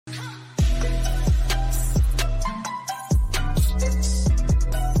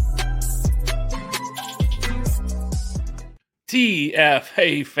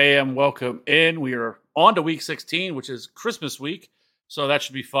TFA fam, welcome in. We are on to week 16, which is Christmas week. So that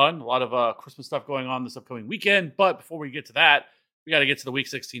should be fun. A lot of Christmas stuff going on this upcoming weekend. But before we get to that, we got to get to the week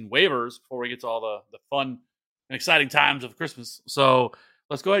 16 waivers before we get to all the fun and exciting times of Christmas. So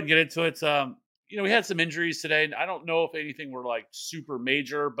let's go ahead and get into it. We had some injuries today. I don't know if anything were like super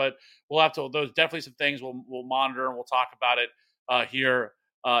major, but we'll have to, those definitely some things we'll monitor and we'll talk about it here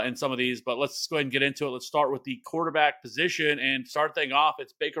in some of these, but let's go ahead and get into it. Let's start with the quarterback position and start thing off.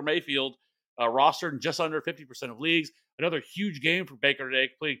 It's Baker Mayfield, rostered in just under 50% of leagues. Another huge game for Baker today,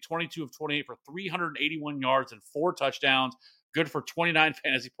 completing 22 of 28 for 381 yards and 4 touchdowns, good for 29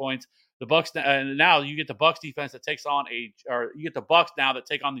 fantasy points. The Bucks, and now you get the Bucks defense that takes on you get the Bucks now that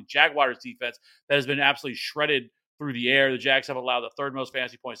take on the Jaguars defense that has been absolutely shredded through the air. The Jags have allowed the third most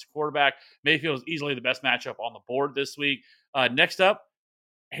fantasy points to quarterback. Mayfield is easily the best matchup on the board this week. Next up,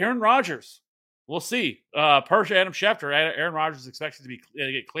 Aaron Rodgers. We'll see. Per Adam Schefter, Aaron Rodgers is expected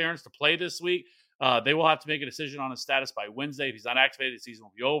to get clearance to play this week. They will have to make a decision on his status by Wednesday. If he's not activated, the season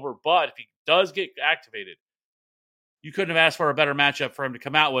will be over. But if he does get activated, you couldn't have asked for a better matchup for him to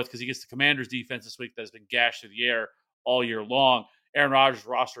come out with because he gets the Commanders defense this week that has been gashed through the air all year long. Aaron Rodgers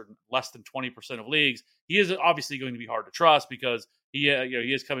rostered in less than 20% of leagues. He is obviously going to be hard to trust because he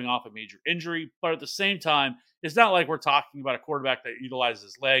is coming off a major injury. But at the same time, it's not like we're talking about a quarterback that utilizes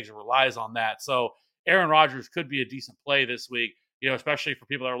his legs or relies on that. So Aaron Rodgers could be a decent play this week, especially for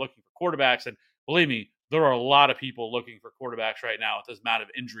people that are looking for quarterbacks. And believe me, there are a lot of people looking for quarterbacks right now with this amount of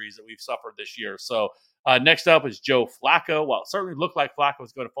injuries that we've suffered this year. So next up is Joe Flacco. While it certainly looked like Flacco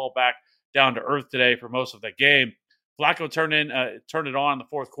was going to fall back down to earth today for most of the game, Flacco turned it on in the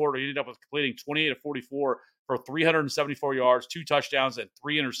fourth quarter. He ended up with completing 28 of 44 for 374 yards, 2 touchdowns, and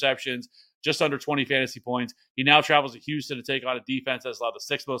 3 interceptions, just under 20 fantasy points. He now travels to Houston to take on a defense that's allowed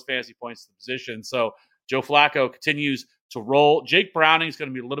the 6th most fantasy points to the position. So Joe Flacco continues to roll. Jake Browning is going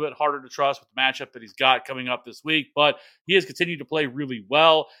to be a little bit harder to trust with the matchup that he's got coming up this week, but he has continued to play really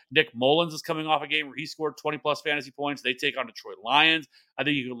well. Nick Mullins is coming off a game where he scored 20-plus fantasy points. They take on Detroit Lions. I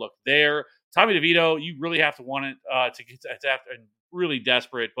think you can look there. Tommy DeVito, you really have to want it to get to and really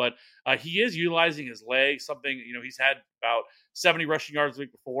desperate, but he is utilizing his legs, something, he's had about 70 rushing yards the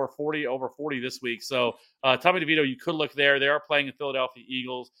week before, over 40 this week. So Tommy DeVito, you could look there. They are playing the Philadelphia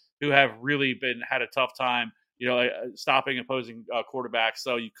Eagles, who have really had a tough time, stopping opposing quarterbacks.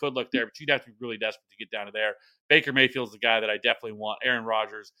 So you could look there, but you'd have to be really desperate to get down to there. Baker Mayfield's the guy that I definitely want. Aaron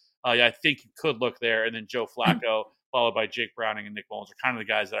Rodgers, I think you could look there. And then Joe Flacco, followed by Jake Browning and Nick Mullins are kind of the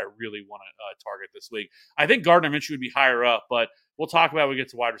guys that I really want to target this week. I think Gardner Minshew would be higher up, but we'll talk about when we get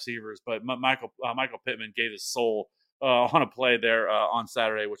to wide receivers. But Michael Pittman gave his soul on a play there on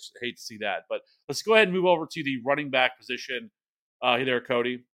Saturday, which I hate to see that. But let's go ahead and move over to the running back position. Hey there,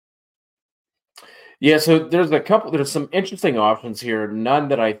 Cody. Yeah, so there's some interesting options here. None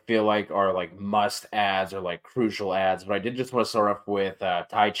that I feel like are like must ads or like crucial ads, but I did just want to start off with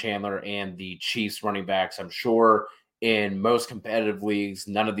Ty Chandler and the Chiefs running backs. I'm sure in most competitive leagues,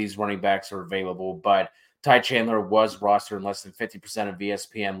 none of these running backs are available, but Ty Chandler was rostered in less than 50% of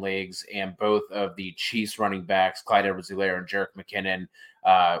ESPN leagues, and both of the Chiefs running backs, Clyde Edwards-Helaire and Jerick McKinnon,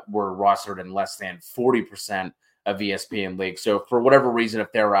 were rostered in less than 40% of ESPN leagues. So for whatever reason,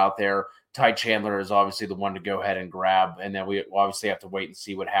 if they're out there, Ty Chandler is obviously the one to go ahead and grab, and then we obviously have to wait and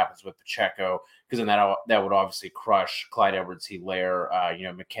see what happens with Pacheco, because then that would obviously crush Clyde Edwards-Helaire.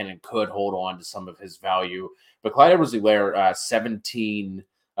 McKinnon could hold on to some of his value, but Clyde Edwards-Helaire, 17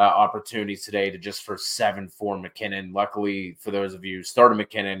 opportunities today to just for 7 for McKinnon. Luckily for those of you who started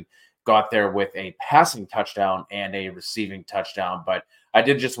McKinnon, got there with a passing touchdown and a receiving touchdown. But I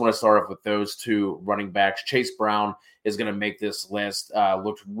did just want to start off with those 2 running backs. Chase Brown is going to make this list.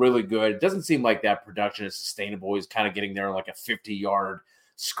 Looked really good. It doesn't seem like that production is sustainable. He's kind of getting there like a 50-yard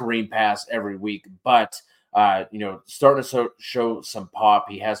screen pass every week. But, starting to show some pop.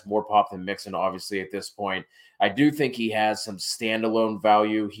 He has more pop than Mixon, obviously, at this point. I do think he has some standalone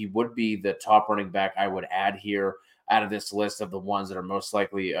value. He would be the top running back I would add here out of this list of the ones that are most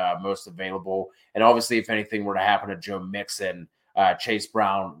likely most available. And obviously, if anything were to happen to Joe Mixon, Chase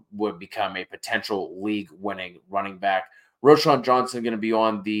Brown would become a potential league-winning running back. Roschon Johnson going to be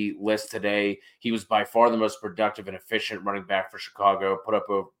on the list today. He was by far the most productive and efficient running back for Chicago.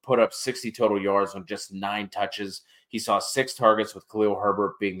 Put up 60 total yards on just 9 touches. He saw 6 targets, with Khalil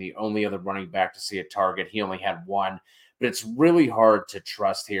Herbert being the only other running back to see a target. He only had 1. But it's really hard to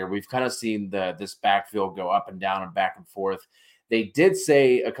trust here. We've kind of seen this backfield go up and down and back and forth. They did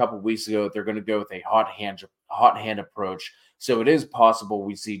say a couple of weeks ago that they're going to go with a hot hand approach. So it is possible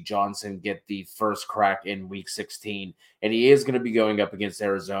we see Johnson get the first crack in week 16, and he is going to be going up against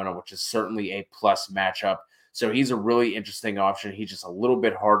Arizona, which is certainly a plus matchup. So he's a really interesting option. He's just a little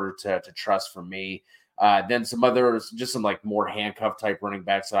bit harder to trust for me. Then some others, just some like more handcuff type running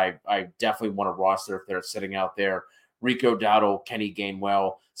backs that I definitely want to roster if they're sitting out there. Rico Dowdle, Kenny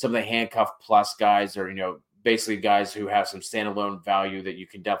Gainwell, some of the handcuff plus guys are, basically guys who have some standalone value that you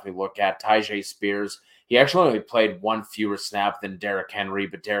can definitely look at. Tyjae Spears, he actually only played one fewer snap than Derrick Henry,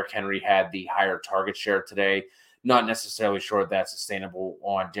 but Derrick Henry had the higher target share today. Not necessarily sure that's sustainable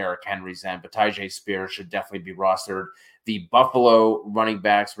on Derrick Henry's end, but Tyjae Spears should definitely be rostered. The Buffalo running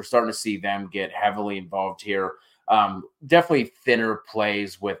backs, we're starting to see them get heavily involved here. Definitely thinner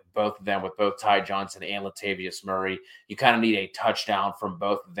plays with both of them, with both Ty Johnson and Latavius Murray. You kind of need a touchdown from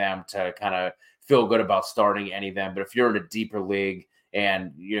both of them to kind of feel good about starting any of them. But if you're in a deeper league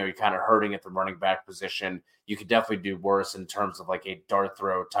and you're kind of hurting at the running back position, you could definitely do worse in terms of like a dart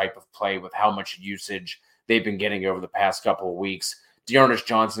throw type of play with how much usage they've been getting over the past couple of weeks. Dearness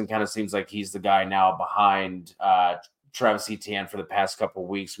Johnson kind of seems like he's the guy now behind Travis Etienne for the past couple of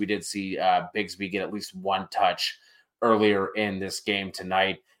weeks. We did see Bigsby get at least one touch earlier in this game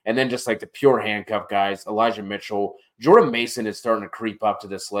tonight. And then just like the pure handcuff guys, Elijah Mitchell, Jordan Mason is starting to creep up to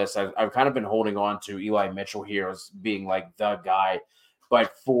this list. I've kind of been holding on to Eli Mitchell here as being like the guy,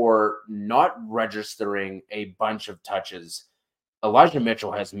 but for not registering a bunch of touches, Elijah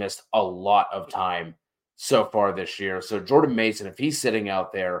Mitchell has missed a lot of time so far this year. So Jordan Mason, if he's sitting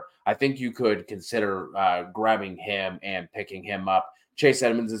out there, I think you could consider grabbing him and picking him up. Chase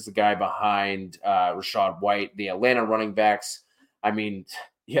Edmonds is the guy behind Rachaad White, the Atlanta running backs. I mean,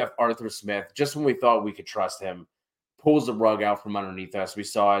 you have Arthur Smith. Just when we thought we could trust him, pulls the rug out from underneath us. We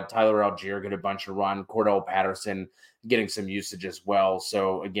saw Tyler Algier get a bunch of run, Cordell Patterson getting some usage as well.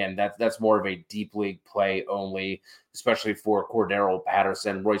 So again, that's more of a deep league play only, especially for Cordero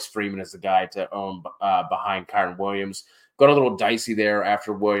Patterson. Royce Freeman is the guy to own behind Kyren Williams. Got a little dicey there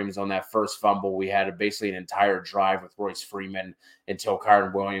after Williams on that first fumble. We had basically an entire drive with Royce Freeman until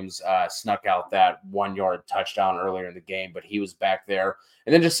Kyren Williams snuck out that 1 yard touchdown earlier in the game, but he was back there.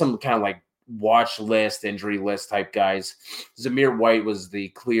 And then just some kind of like watch list, injury list type guys. Zamir White was the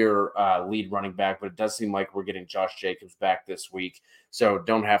clear lead running back, but it does seem like we're getting Josh Jacobs back this week, so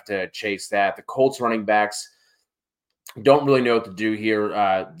don't have to chase that. The Colts running backs, don't really know what to do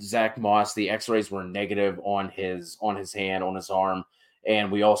here. Zach Moss, the X-rays were negative on his hand, on his arm,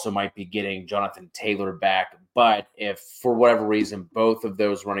 and we also might be getting Jonathan Taylor back. But if for whatever reason both of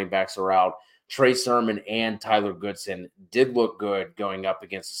those running backs are out, Trey Sermon and Tyler Goodson did look good going up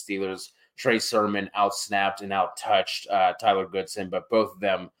against the Steelers. Trey Sermon outsnapped and outtouched Tyler Goodson, but both of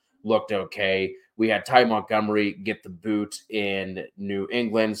them looked okay. We had Ty Montgomery get the boot in New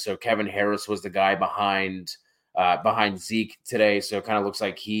England, so Kevin Harris was the guy behind Zeke today. So it kind of looks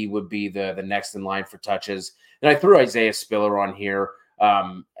like he would be the next in line for touches. And I threw Isaiah Spiller on here.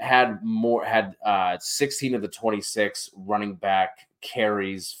 Had 16 of the 26 running back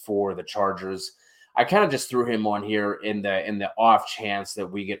carries for the Chargers. I kind of just threw him on here in the off chance that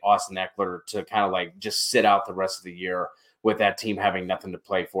we get Austin Eckler to kind of like just sit out the rest of the year with that team having nothing to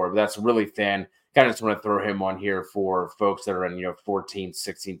play for. But that's really thin. Kind of just want to throw him on here for folks that are in 14,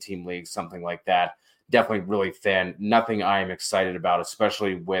 16 team leagues, something like that. Definitely really thin. Nothing I am excited about,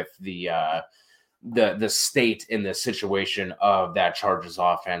 especially with the state in the situation of that Chargers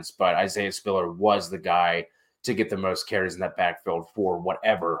offense. But Isaiah Spiller was the guy to get the most carries in that backfield for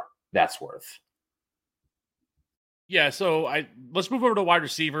whatever that's worth. Yeah, so let's move over to wide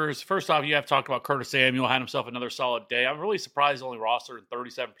receivers. First off, you have talked about Curtis Samuel had himself another solid day. I'm really surprised only rostered in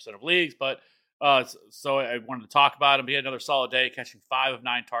 37% of leagues, but so I wanted to talk about him. He had another solid day, catching 5 of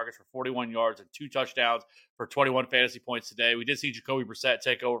 9 targets for 41 yards and 2 touchdowns for 21 fantasy points today. We did see Jacoby Brissett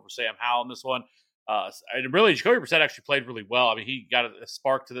take over for Sam Howell in this one. And really, Jacoby Brissett actually played really well. I mean, he got a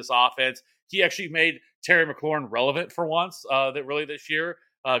spark to this offense. He actually made Terry McLaurin relevant for once this year.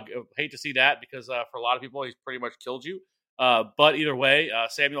 Hate to see that because for a lot of people, he's pretty much killed you. But either way,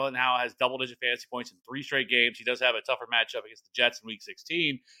 Samuel now has double-digit fantasy points in 3 straight games. He does have a tougher matchup against the Jets in Week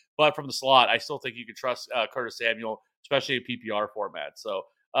 16. But from the slot, I still think you can trust Curtis Samuel, especially in PPR format. So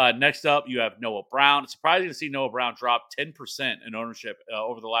next up, you have Noah Brown. It's surprising to see Noah Brown drop 10% in ownership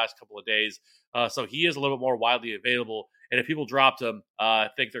over the last couple of days. So he is a little bit more widely available. And if people dropped him, I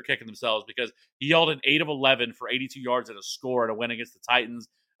think they're kicking themselves because he yelled an 8 of 11 for 82 yards and a score in a win against the Titans.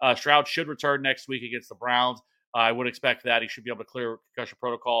 Stroud should return next week against the Browns. I would expect that he should be able to clear concussion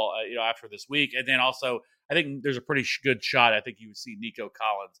protocol, after this week. And then also, I think there's a pretty good shot. I think you would see Nico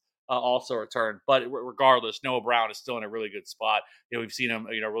Collins also return. But regardless, Noah Brown is still in a really good spot. We've seen him,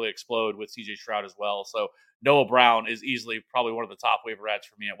 really explode with CJ Stroud as well. So Noah Brown is easily probably one of the top waiver ads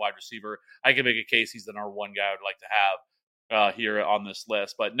for me at wide receiver. I can make a case he's the number one guy I would like to have. here on this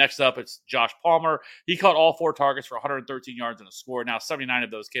list. But next up, it's Josh Palmer. He caught all 4 targets for 113 yards and a score. Now, 79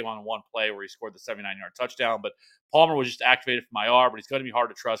 of those came on one play where he scored the 79-yard touchdown. But Palmer was just activated from IR, but he's going to be hard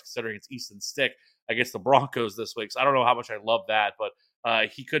to trust considering it's Easton Stick against the Broncos this week. So I don't know how much I love that, but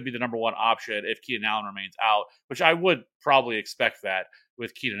he could be the number one option if Keenan Allen remains out, which I would probably expect that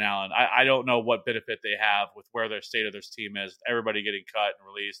with Keenan Allen. I don't know what benefit they have with where their state of this team is. Everybody getting cut and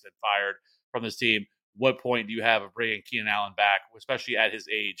released and fired from this team. What point do you have of bringing Keenan Allen back, especially at his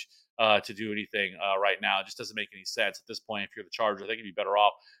age, to do anything right now? It just doesn't make any sense at this point. If you're the Chargers, I think you'd be better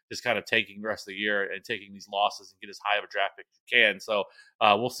off just kind of taking the rest of the year and taking these losses and get as high of a draft pick as you can. So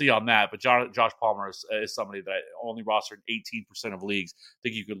we'll see on that. But Josh Palmer is somebody that I only rostered 18% of leagues. I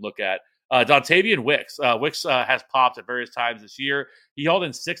think you could look at. Dontavian Wicks. Wicks has popped at various times this year. He held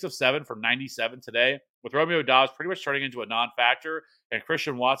in 6 of 7 for 97 today, with Romeo Dobbs pretty much turning into a non-factor and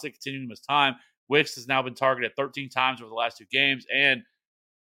Christian Watson continuing his time. Wicks has now been targeted 13 times over the last 2 games, and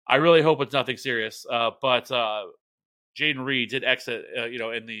I really hope it's nothing serious. But Jaden Reed did exit,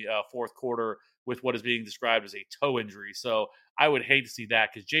 in the fourth quarter with what is being described as a toe injury. So I would hate to see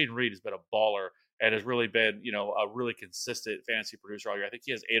that because Jaden Reed has been a baller and has really been, a really consistent fantasy producer all year. I think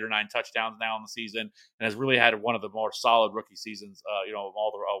he has 8 or 9 touchdowns now in the season and has really had one of the more solid rookie seasons, of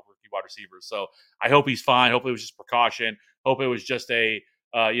all the rookie wide receivers. So I hope he's fine. Hope it was just precaution. Hope it was just the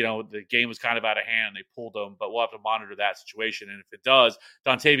game was kind of out of hand and they pulled him, but we'll have to monitor that situation. And if it does,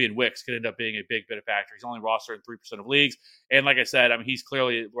 Dontavian Wicks could end up being a big benefactor. He's only rostered in 3% of leagues. And like I said, he's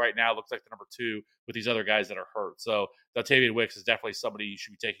clearly right now looks like the number 2 with these other guys that are hurt. So Dontavian Wicks is definitely somebody you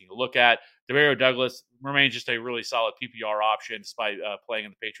should be taking a look at. Demario Douglas remains just a really solid PPR option despite playing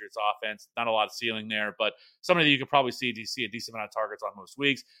in the Patriots offense. Not a lot of ceiling there, but somebody that you could probably see a decent amount of targets on most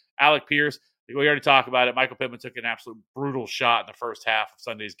weeks. Alec Pierce, we already talked about it. Michael Pittman took an absolute brutal shot in the first half of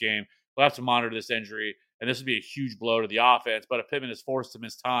Sunday's game. We'll have to monitor this injury, and this would be a huge blow to the offense. But if Pittman is forced to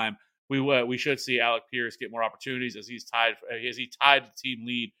miss time, we should see Alec Pierce get more opportunities as he tied the team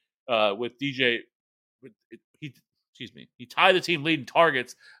lead with DJ. He tied the team lead in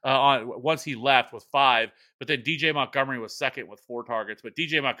targets once he left with 5. But then DJ Montgomery was second with 4 targets. But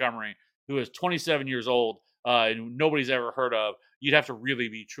DJ Montgomery, who is 27 years old and nobody's ever heard of, you'd have to really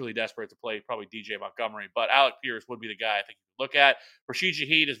be truly desperate to play probably DJ Montgomery. But Alec Pierce would be the guy I think you could look at. Rashid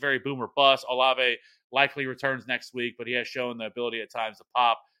Shaheed is very boomer bust. Olave likely returns next week, but he has shown the ability at times to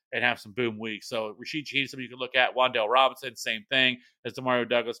pop and have some boom weeks. So Rashid Shaheed is somebody you could look at. Wan'Dale Robinson, same thing as Demario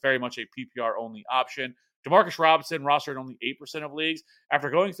Douglas, very much a PPR only option. Demarcus Robinson rostered only 8% of leagues.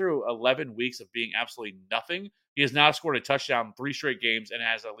 After going through 11 weeks of being absolutely nothing, he has now scored a touchdown in 3 straight games and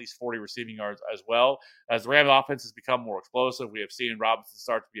has at least 40 receiving yards as well. As the Rams offense has become more explosive, we have seen Robinson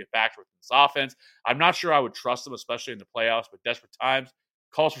start to be a factor within this offense. I'm not sure I would trust him, especially in the playoffs, but desperate times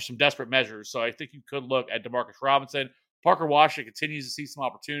calls for some desperate measures. So I think you could look at Demarcus Robinson. Parker Washington continues to see some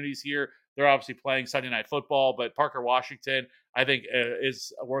opportunities here. They're obviously playing Sunday Night Football, but Parker Washington, I think,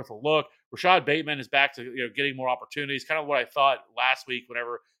 is worth a look. Rashad Bateman is back to getting more opportunities. Kind of what I thought last week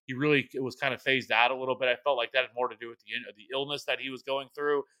whenever he really was kind of phased out a little bit. I felt like that had more to do with the illness that he was going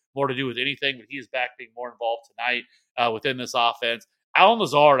through, more to do with anything, but he is back being more involved tonight within this offense. Allen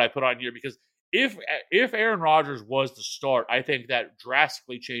Lazard I put on here because if Aaron Rodgers was to start, I think that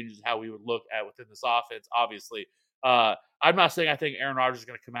drastically changes how we would look at within this offense, obviously. I'm not saying I think Aaron Rodgers is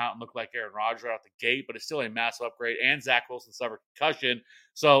going to come out and look like Aaron Rodgers right out the gate, but it's still a massive upgrade. And Zach Wilson suffered concussion.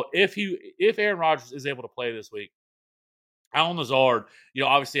 So if Aaron Rodgers is able to play this week, Allen Lazard,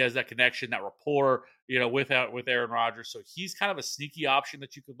 obviously has that connection, that rapport, with Aaron Rodgers. So he's kind of a sneaky option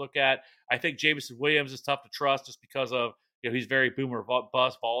that you could look at. I think Jameson Williams is tough to trust just because of, he's very boomer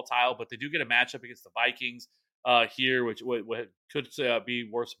bust volatile, but they do get a matchup against the Vikings here, which could be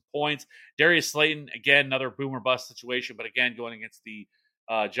worth some points. Darius Slayton, again, another boomer bust situation, but again, going against the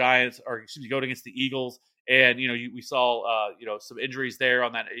going against the Eagles. And, we saw, some injuries there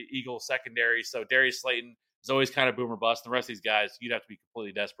on that Eagles secondary. So Darius Slayton is always kind of boomer bust. The rest of these guys, you'd have to be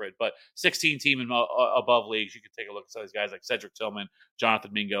completely desperate. But 16 team and above leagues, you can take a look at some of these guys like Cedric Tillman,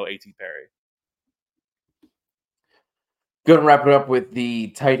 Jonathan Mingo, A.T. Perry. Go and wrap it up with the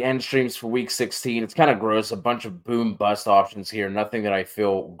tight end streams for week 16. It's kind of gross. A bunch of boom bust options here. Nothing that I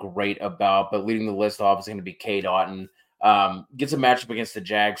feel great about, but leading the list off is going to be K. Doughton. Gets a matchup against the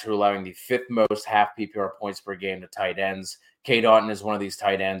Jags, who are allowing the 5th most half PPR points per game to tight ends. K. Doughton is one of these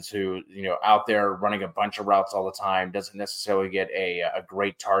tight ends who, out there running a bunch of routes all the time, doesn't necessarily get a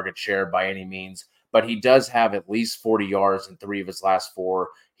great target share by any means, but he does have at least 40 yards in 3 of his last 4.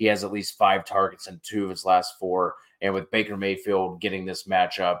 He has at least 5 targets in 2 of his last 4. And with Baker Mayfield getting this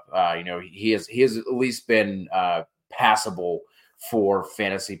matchup, he has at least been passable for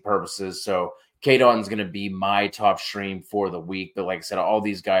fantasy purposes. So K-Don's going to be my top stream for the week. But like I said, all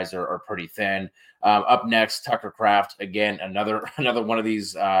these guys are pretty thin. Up next, Tucker Kraft. Again, another one of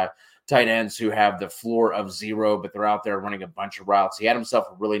these tight ends who have the floor of 0, but they're out there running a bunch of routes. He had himself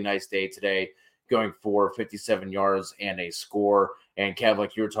a really nice day today, going for 57 yards and a score. And Kev,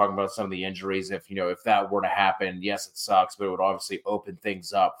 like you were talking about some of the injuries, if that were to happen, yes, it sucks, but it would obviously open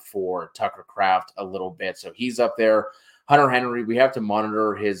things up for Tucker Kraft a little bit. So he's up there. Hunter Henry, we have to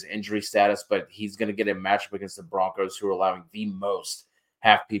monitor his injury status, but he's going to get a matchup against the Broncos, who are allowing the most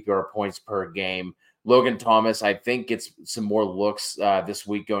half PPR points per game. Logan Thomas, I think, gets some more looks this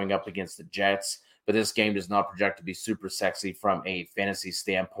week going up against the Jets, but this game does not project to be super sexy from a fantasy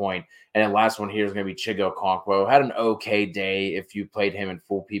standpoint. And the last one here is going to be Chigo Okonkwo. Had an okay day if you played him in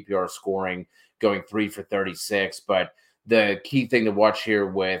full PPR scoring, going 3 for 36. But the key thing to watch here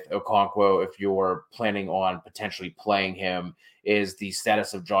with Okonkwo, if you're planning on potentially playing him, is the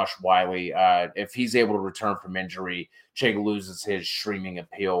status of Josh Wiley. If he's able to return from injury, Chig loses his streaming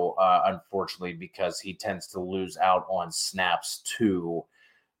appeal, unfortunately, because he tends to lose out on snaps to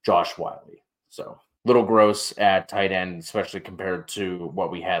Josh Wiley. So little gross at tight end, especially compared to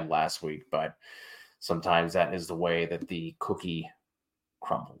what we had last week. But sometimes that is the way that the cookie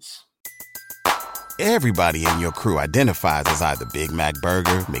crumbles. Everybody in your crew identifies as either Big Mac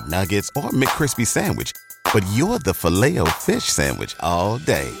Burger, McNuggets, or McCrispy Sandwich. But you're the Filet-O-Fish Sandwich all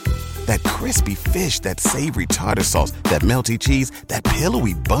day. That crispy fish, that savory tartar sauce, that melty cheese, that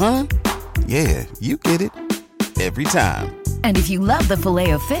pillowy bun. Yeah, you get it. Every time. And if you love the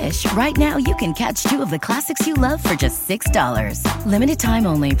Filet-O-Fish, right now you can catch 2 of the classics you love for just $6. Limited time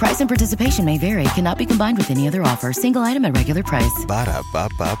only. Price and participation may vary. Cannot be combined with any other offer. Single item at regular price.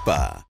 Ba-da-ba-ba-ba.